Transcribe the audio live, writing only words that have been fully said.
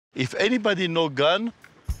If anybody know gun,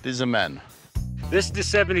 there's a man. This is the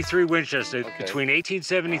 73 Winchester between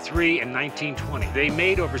 1873 and 1920. They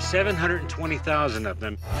made over 720,000 of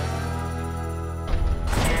them.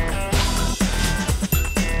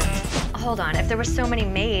 Hold on, if there were so many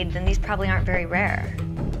made, then these probably aren't very rare.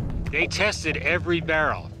 They tested every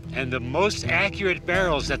barrel, and the most accurate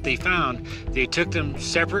barrels that they found, they took them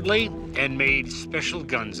separately and made special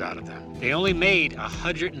guns out of them. They only made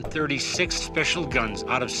 136 special guns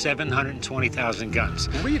out of 720,000 guns.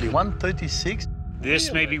 Really? 136?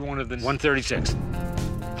 This may be one of the 136.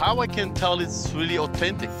 How I can tell it's really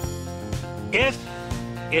authentic? If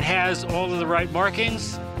it has all of the right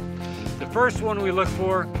markings, the first one we look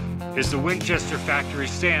for is the Winchester factory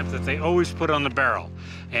stamp that they always put on the barrel.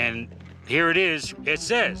 And here it is. It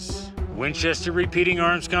says, Winchester Repeating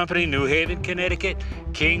Arms Company, New Haven, Connecticut,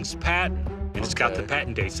 King's Patent. And it's got the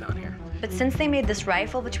patent dates on here. But since they made this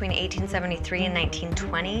rifle between 1873 and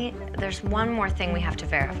 1920, there's one more thing we have to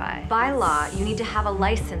verify. By law, you need to have a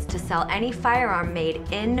license to sell any firearm made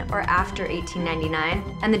in or after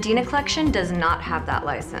 1899, and the Dina collection does not have that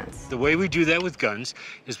license. The way we do that with guns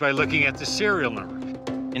is by looking at the serial number.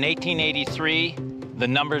 In 1883, the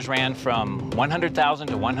numbers ran from 100,000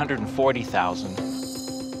 to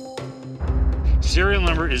 140,000. Serial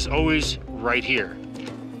number is always right here.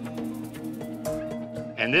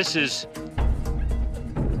 And this is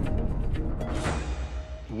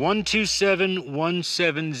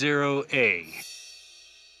 127170A.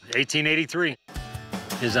 1883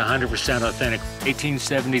 is 100% authentic.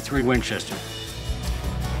 1873 Winchester.